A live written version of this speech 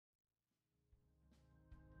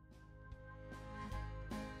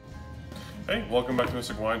Hey, welcome back to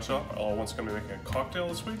Mystic Wine Shop. I'll once again be making a cocktail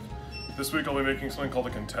this week. This week I'll be making something called a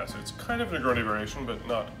Contessa. It's kind of a Negroni variation, but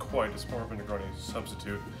not quite. It's more of a Negroni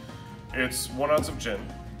substitute. It's 1 ounce of gin,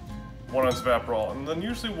 1 ounce of Aperol, and then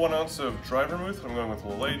usually 1 ounce of dry vermouth. I'm going with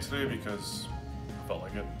Lillet today because I felt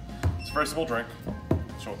like it. It's a very simple drink.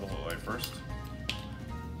 Let's show it the Lillet first.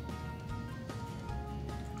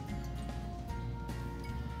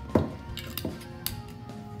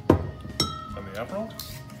 And the Aperol.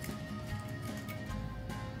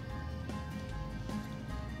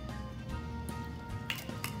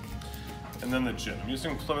 And then the gin. I'm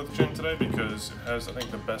using Plymouth gin today because it has, I think,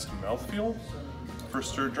 the best mouthfeel for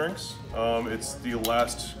stirred drinks. It's the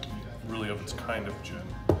last, really, of its kind of gin.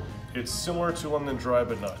 It's similar to London Dry,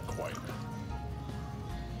 but not quite.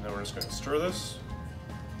 Now we're just going to stir this.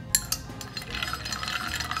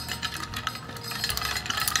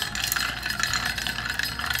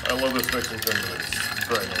 I love this mixing thing, but it's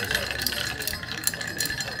very nice.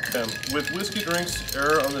 And with whiskey drinks,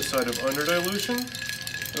 err on the side of under dilution.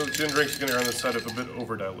 With gin drinks, you're going to err on the side of a bit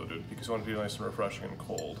over diluted because you want it to be nice and refreshing and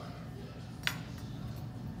cold.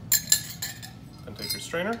 Then take your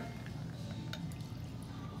strainer.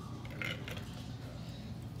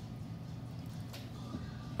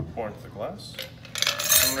 Pour into the glass.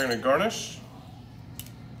 And we're going to garnish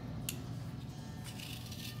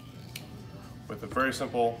with a very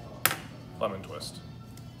simple lemon twist.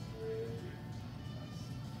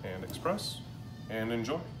 And express and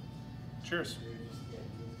enjoy. Cheers.